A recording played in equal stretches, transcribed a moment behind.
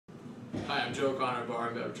Hi, I'm Joe O'Connor, Bar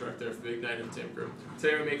and Beverage Director for Big Night and Tim Crew.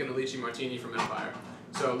 Today we're making the Lychee Martini from Empire.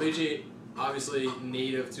 So lychee, obviously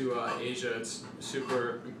native to Asia, it's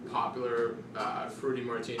super popular fruity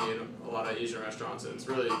martini in a lot of Asian restaurants, and it's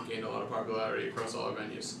really gained a lot of popularity across all our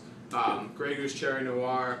menus. Grey Goose Cherry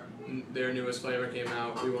Noir, their newest flavor came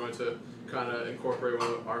out. We wanted to kind of incorporate one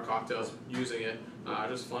of our cocktails using it.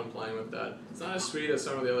 Just fun playing with that. It's not as sweet as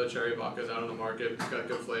some of the other cherry vodkas out on the market. It's got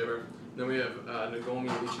good flavor. Then we have Nagomi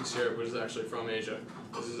lychee syrup, which is actually from Asia.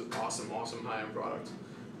 This is an awesome high-end product.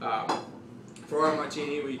 For our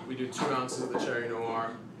martini, we do 2 ounces of the cherry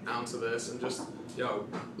noir, ounce of this, and just,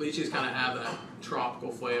 lychees kind of have that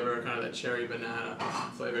tropical flavor, kind of that cherry banana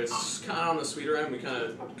flavor. It's kind of on the sweeter end. We kind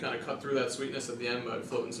of cut through that sweetness at the end by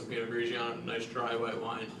floating some Pinot Grigio on it. Nice dry white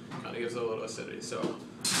wine, kind of gives it a little acidity. So make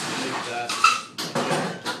that.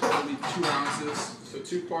 That'll be 2 ounces. So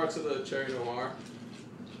 2 parts of the cherry noir.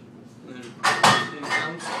 And then an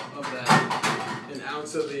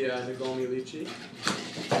ounce of the Nagomi lychee.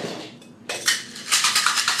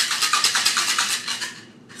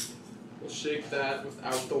 We'll shake that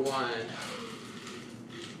without the wine.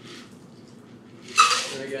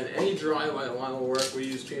 And again, any dry white wine will work. We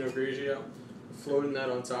use Pinot Grigio. Floating that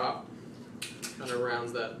on top kind of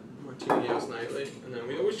rounds that martini out nicely. And then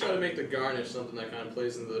we always try to make the garnish something that kind of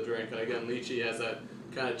plays into the drink. And again, lychee has that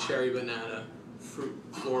kind of cherry banana fruit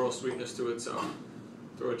floral sweetness to it, so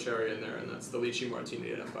throw a cherry in there, and that's the Lychee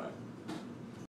Martini at Empire.